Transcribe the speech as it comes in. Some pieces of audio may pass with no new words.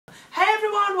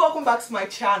everyone, welcome back to my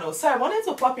channel. So I wanted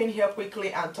to pop in here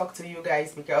quickly and talk to you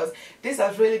guys because this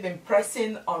has really been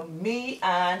pressing on me,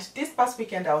 and this past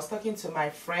weekend I was talking to my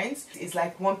friends. It's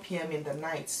like 1 p.m. in the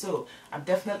night, so I'm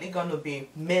definitely going to be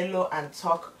mellow and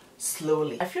talk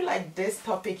slowly. I feel like this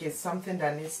topic is something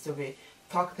that needs to be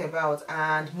talked about,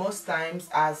 and most times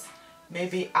as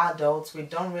maybe adults we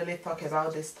don't really talk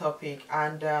about this topic.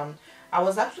 And I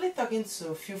was actually talking to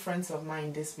a few friends of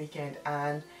mine this weekend,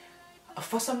 and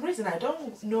for some reason I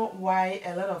don't know why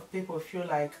a lot of people feel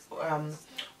like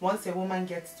once a woman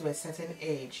gets to a certain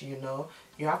age, you know,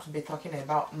 you have to be talking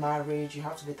about marriage, you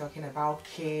have to be talking about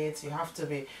kids, you have to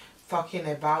be talking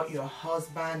about your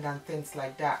husband and things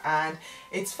like that. And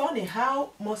it's funny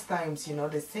how most times, you know,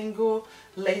 the single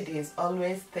ladies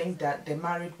always think that the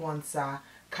married ones are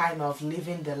kind of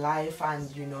living the life,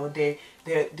 and you know, they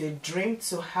dream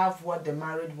to have what the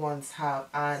married ones have.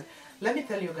 And let me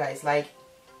tell you guys, like,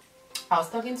 I was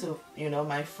talking to, you know,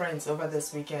 my friends over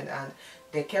this weekend, and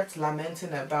they kept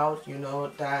lamenting about, you know,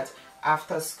 that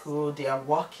after school they are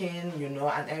working, you know,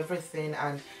 and everything,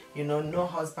 and you know, no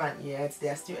husband yet. They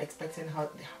are still expecting her,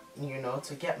 you know,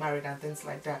 to get married and things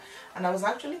like that. And I was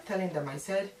actually telling them, I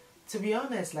said, to be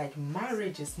honest, like,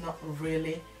 marriage is not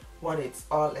really what it's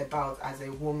all about as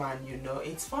a woman. You know,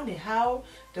 it's funny how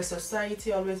the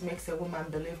society always makes a woman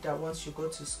believe that once you go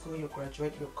to school, you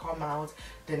graduate, you come out,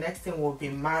 the next thing will be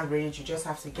marriage. You just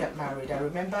have to get married. I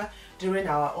remember during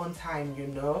our own time, you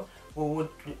know, we would,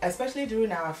 especially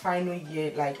during our final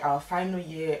year, like our final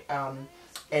year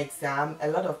exam, a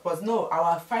lot of us, no,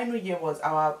 our final year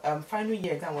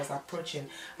exam was approaching,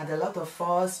 and a lot of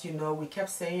us, you know, we kept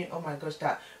saying, oh my gosh,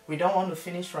 that we don't want to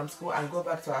finish from school and go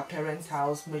back to our parents'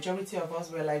 house. Majority of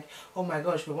us were like, oh my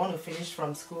gosh, we want to finish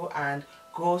from school and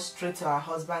go straight to our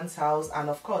husband's house. And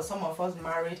of course, some of us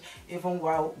married even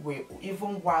while we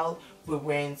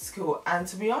were in school. And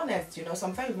to be honest, you know,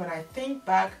 sometimes when I think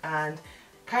back and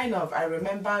kind of, I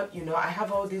remember, you know, I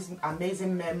have all these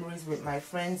amazing memories with my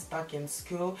friends back in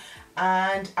school,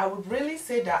 and I would really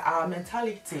say that our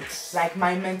mentality, like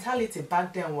my mentality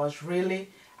back then, was really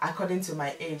according to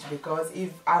my age. Because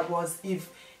if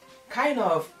kind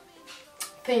of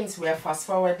things were fast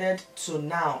forwarded to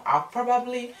now, I'll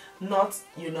probably not,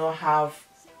 you know, have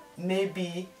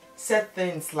maybe said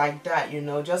things like that, you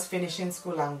know, just finishing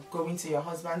school and going to your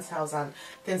husband's house and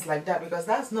things like that, because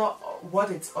that's not what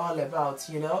it's all about,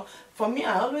 you know. For me,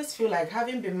 I always feel like,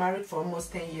 having been married for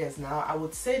almost 10 years now, I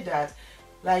would say that,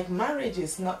 like, marriage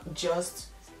is not just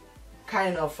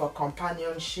kind of a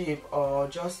companionship or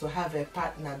just to have a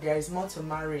partner. There is more to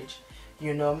marriage,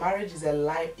 you know. Marriage is a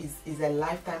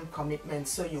lifetime commitment,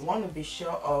 so you want to be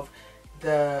sure of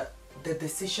the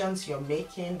decisions you're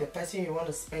making, the person you want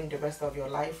to spend the rest of your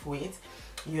life with,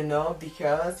 you know.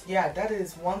 Because yeah, that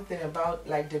is one thing about,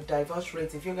 like, the divorce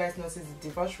rate. If you guys notice, the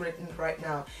divorce rate right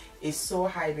now is so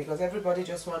high because everybody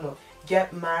just want to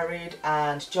get married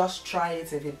and just try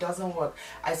it. If it doesn't work,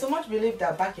 I so much believe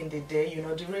that back in the day, you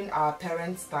know, during our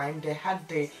parents' time, they had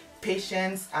the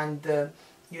patience and the,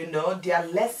 you know, they are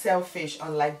less selfish,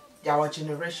 unlike our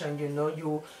generation. You know,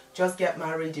 you just get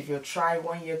married, if you try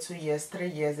 1 year, 2 years, 3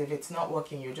 years, if it's not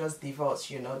working, you just divorce.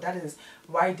 You know, that is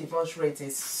why divorce rate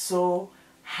is so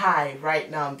high right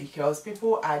now, because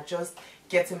people are just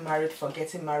getting married for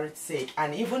getting married sake.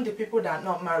 And even the people that are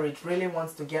not married really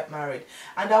wants to get married.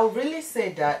 And I would really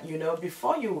say that, you know,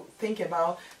 before you think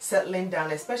about settling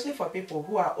down, especially for people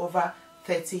who are over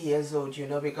 30 years old, you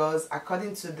know, because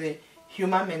according to the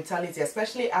human mentality,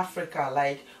 especially Africa,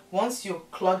 like, once you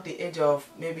clock the age of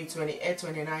maybe 28,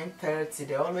 29, 30,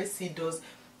 they always see those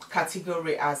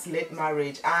category as late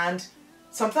marriage. And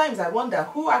sometimes I wonder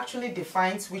who actually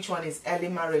defines which one is early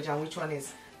marriage and which one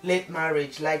is late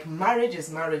marriage. Like, marriage is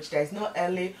marriage. There is no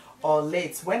early or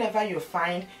late. Whenever you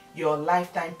find your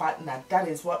lifetime partner, that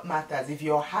is what matters. If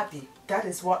you're happy, that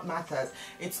is what matters.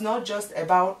 It's not just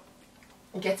about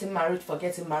getting married for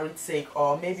getting married sake,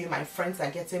 or maybe my friends are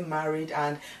getting married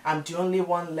and I'm the only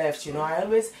one left. You know, I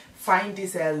always find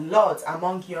this a lot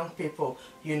among young people.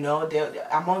 You know,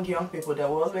 among young people, they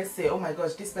will always say, oh my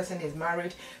gosh, this person is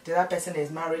married, the other person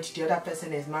is married, the other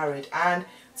person is married. And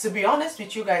to be honest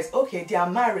with you guys, okay, they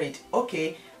are married,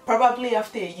 okay, probably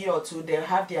after a year or two they'll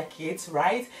have their kids,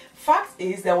 right? Fact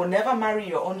is, they will never marry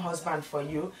your own husband for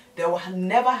you. They will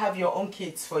never have your own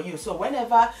kids for you. So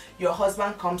whenever your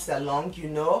husband comes along, you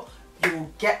know,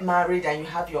 you get married and you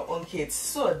have your own kids.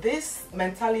 So this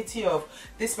mentality of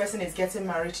this person is getting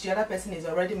married, the other person is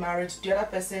already married, the other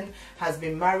person has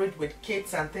been married with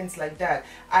kids and things like that.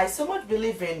 I so much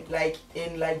believe in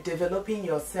developing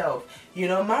yourself. You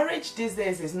know, marriage these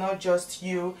days is not just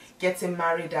you getting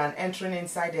married and entering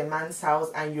inside a man's house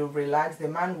and you relax. The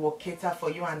man will cater for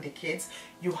you and the kids.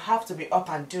 You have to be up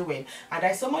and doing. And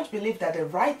I so much believe that the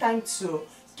right time to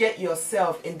get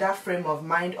yourself in that frame of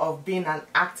mind of being an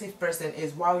active person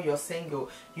is while you're single.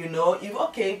 You know, if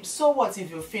okay, so what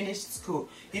if you finished school?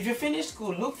 If you finish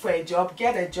school, look for a job,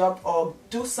 get a job, or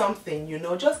do something. You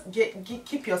know, just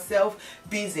keep yourself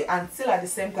busy, and still at the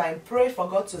same time pray for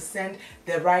God to send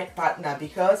the right partner,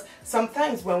 because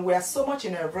sometimes when we are so much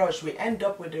in a rush, we end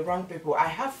up with the wrong people. I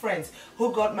have friends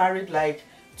who got married like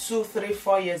 2, 3,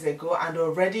 4 years ago, and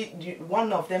already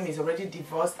one of them is already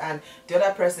divorced, and the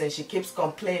other person, she keeps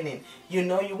complaining. You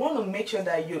know, you want to make sure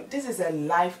that this is a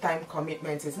lifetime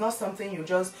commitment. It's not something you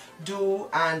just do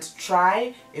and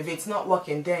try. If it's not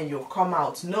working, then you'll come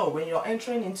out. No, when you're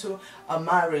entering into a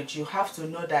marriage, you have to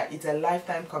know that it's a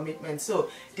lifetime commitment. So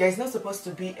there's not supposed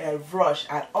to be a rush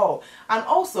at all. And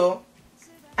also,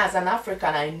 as an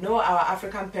African, I know our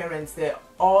African parents, they're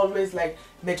always like,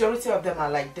 majority of them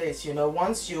are like this, you know,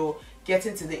 once you get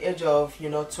into the age of, you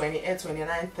know, 28,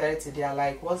 29, 30, they are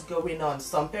like, what's going on?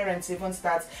 Some parents even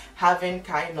start having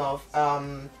kind of,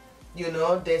 you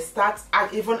know, they start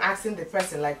even asking the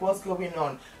person like, what's going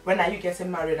on? When are you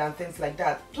getting married? And things like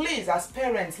that. Please, as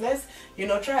parents, let's, you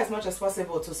know, try as much as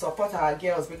possible to support our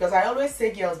girls, because I always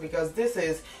say girls because this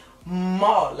is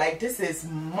more like, this is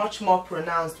much more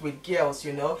pronounced with girls.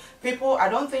 You know, people, I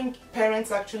don't think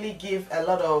parents actually give a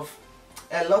lot of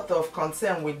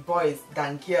concern with boys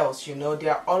than girls. You know, they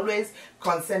are always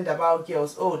concerned about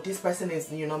girls. Oh, this person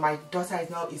is, you know, my daughter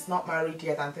is not married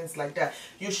yet, and things like that.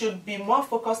 You should be more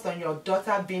focused on your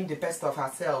daughter being the best of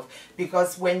herself,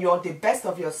 because when you're the best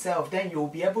of yourself, then you'll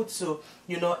be able to,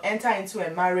 you know, enter into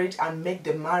a marriage and make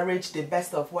the marriage the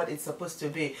best of what it's supposed to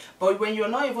be. But when you're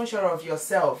not even sure of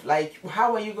yourself, like,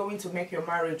 how are you going to make your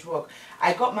marriage work?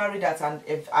 I got married at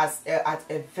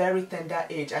a very tender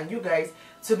age, and you guys,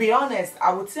 to be honest,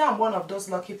 I would say I'm one of those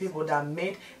lucky people that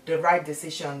made the right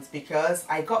decisions, because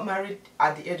I got married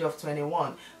at the age of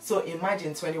 21. So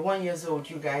imagine 21 years old,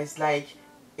 you guys, like,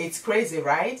 it's crazy,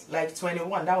 right? Like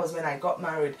 21, that was when I got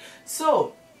married.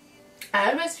 So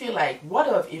I always feel like,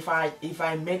 what if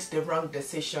I made the wrong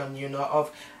decision, you know,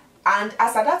 and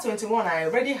as at that 21, I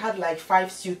already had like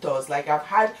 5 suitors. Like, I've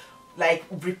had like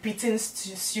repeating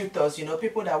suitors, you know,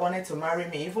 people that wanted to marry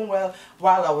me. Even while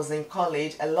I was in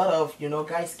college, a lot of, you know,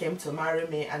 guys came to marry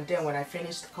me. And then when I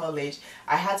finished college,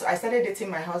 I started dating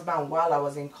my husband while I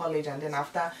was in college, and then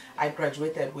after I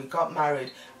graduated, we got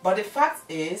married. But the fact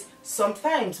is,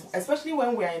 sometimes, especially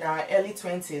when we're in our early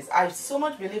 20s, I so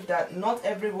much believe that not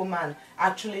every woman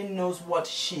actually knows what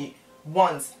she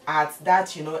once at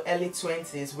that, you know, early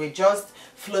 20s. We're just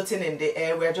floating in the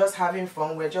air, we're just having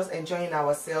fun, we're just enjoying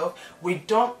ourselves. We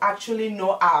don't actually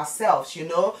know ourselves, you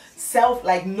know,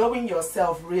 like knowing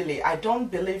yourself. Really, I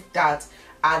don't believe that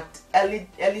at early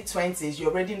 20s you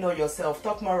already know yourself.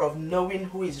 Talk more of knowing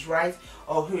who is right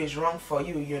or who is wrong for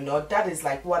you, you know. That is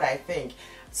like what I think.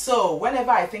 So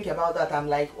whenever I think about that, I'm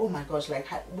like, oh my gosh, like,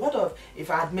 what if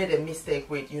I had made a mistake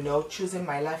with, you know, choosing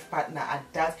my life partner at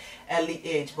that early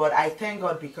age? But I thank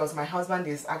God, because my husband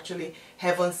is actually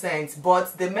heaven sent.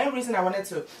 But the main reason I wanted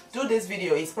to do this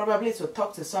video is probably to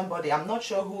talk to somebody. I'm not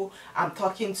sure who I'm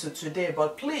talking to today,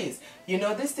 but please, you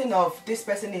know, this thing of this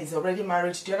person is already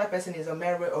married, the other person is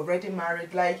already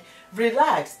married, like,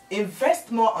 relax,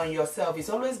 invest more on yourself. It's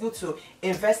always good to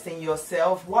invest in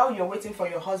yourself while you're waiting for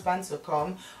your husband to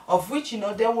come, of which, you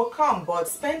know, they will come. But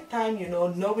spend time, you know,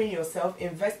 knowing yourself,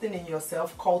 investing in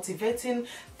yourself, cultivating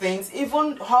things,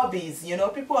 even hobbies. You know,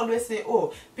 people always say,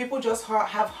 oh, people just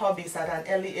have hobbies at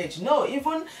an early age. No,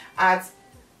 even as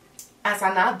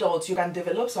an adult, you can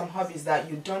develop some hobbies that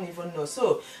you don't even know.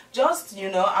 So just,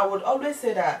 you know, I would always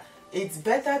say that it's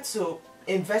better to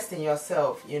invest in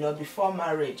yourself, you know, before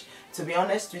marriage. To be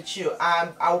honest with you,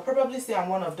 I would probably say I'm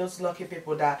one of those lucky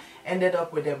people that ended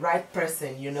up with the right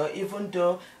person, you know, even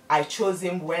though I chose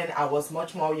him when I was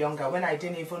much more younger, when I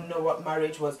didn't even know what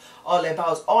marriage was all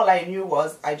about. All I knew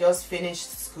was I just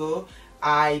finished school,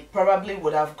 I probably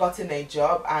would have gotten a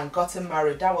job and gotten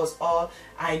married. That was all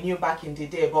I knew back in the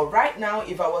day. But right now,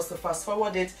 if I was to fast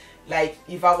forward it, like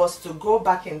if I was to go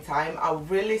back in time, I would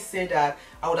really say that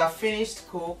I would have finished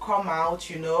school, come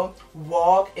out, you know,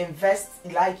 work, invest,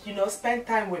 like, you know, spend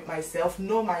time with myself,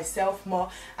 know myself more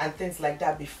and things like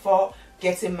that before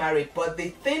getting married. But the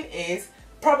thing is,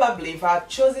 probably if I had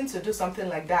chosen to do something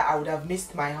like that, I would have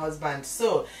missed my husband.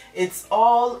 So it's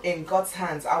all in God's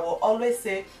hands. I will always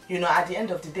say, you know, at the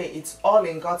end of the day, it's all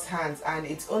in God's hands, and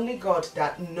it's only God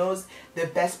that knows the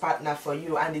best partner for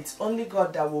you, and it's only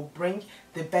God that will bring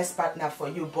the best partner for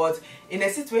you. But in a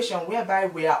situation whereby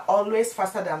we are always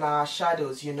faster than our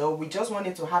shadows, you know, we just want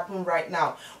it to happen right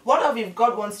now. What if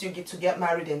God wants you to get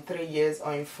married in 3 years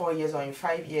or in 4 years or in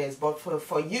 5 years, but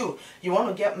for you want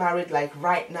to get married like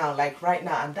right now,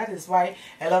 and that is why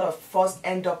a lot of us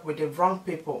end up with the wrong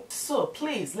people. So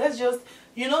please, let's just,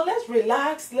 you know, let's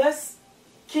relax, let's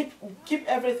keep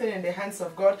everything in the hands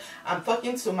of God. I'm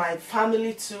talking to my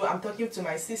family too, I'm talking to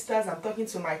my sisters, I'm talking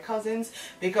to my cousins,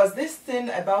 because this thing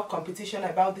about competition,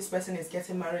 about this person is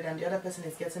getting married and the other person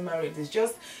is getting married, it's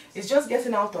just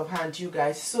getting out of hand, you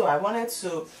guys. So I wanted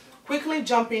to quickly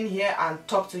jump in here and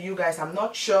talk to you guys. I'm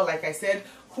not sure, like I said,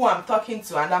 who I'm talking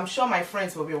to, and I'm sure my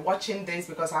friends will be watching this,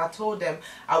 because I told them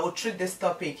I will treat this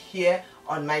topic here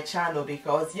on my channel,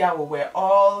 because yeah, we were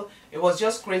all, it was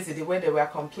just crazy the way they were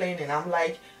complaining. I'm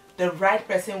like, the right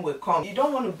person will come. You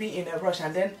don't want to be in a rush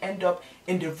and then end up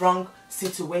in the wrong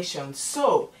situation.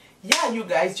 So yeah, you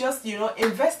guys, just, you know,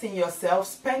 invest in yourself,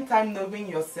 spend time knowing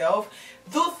yourself,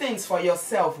 do things for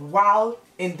yourself while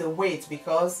in the wait,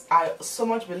 because I so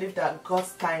much believe that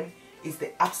God's time is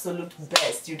the absolute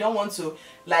best. You don't want to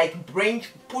like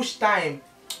push time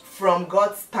from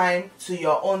God's time to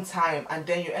your own time, and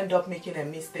then you end up making a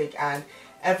mistake and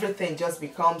everything just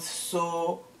becomes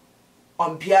so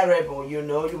unbearable. You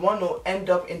know, you want to end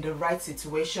up in the right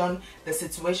situation, the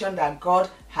situation that God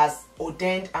has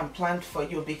ordained and planned for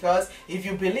you, because if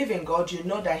you believe in God, you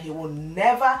know that He will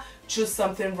never choose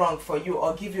something wrong for you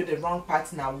or give you the wrong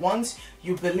partner once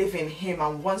you believe in Him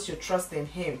and once you trust in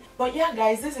Him. But yeah,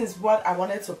 guys, this is what I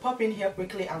wanted to pop in here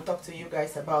quickly and talk to you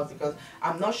guys about, because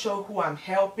I'm not sure who I'm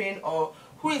helping or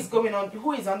who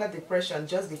is under depression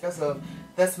just because of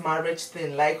this marriage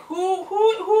thing. Like,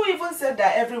 who even said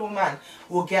that every woman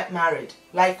will get married?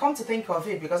 Like, come to think of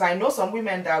it, because I know some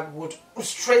women that would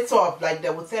straight up, like,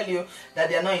 they would tell you that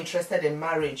they're not interested in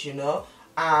marriage, you know,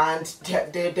 and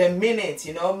they mean it.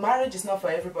 You know, marriage is not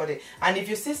for everybody. And if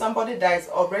you see somebody that is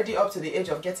already up to the age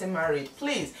of getting married,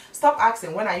 please stop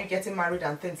asking when are you getting married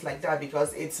and things like that,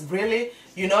 because it's really,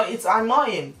 you know, it's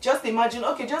annoying. Just imagine,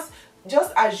 okay, just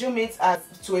assume it as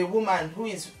to a woman who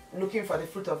is looking for the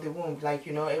fruit of the womb, like,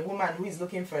 you know, a woman who is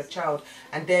looking for a child,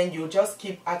 and then you just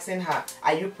keep asking her,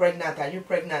 are you pregnant, are you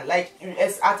pregnant? Like,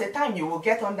 at a time you will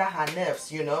get under her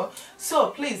nerves, you know. So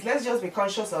please, let's just be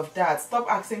conscious of that. Stop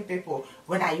asking people,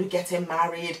 when are you getting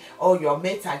married, or your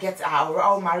mates are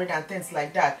all married and things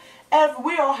like that.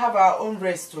 We all have our own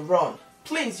race to run.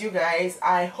 Please, you guys,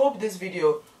 I hope this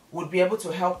video would be able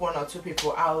to help 1 or 2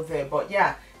 people out there. But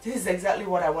yeah, this is exactly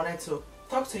what I wanted to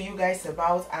talk to you guys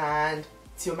about, and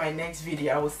till my next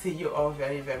video, I will see you all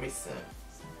very, very soon.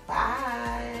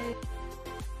 Bye.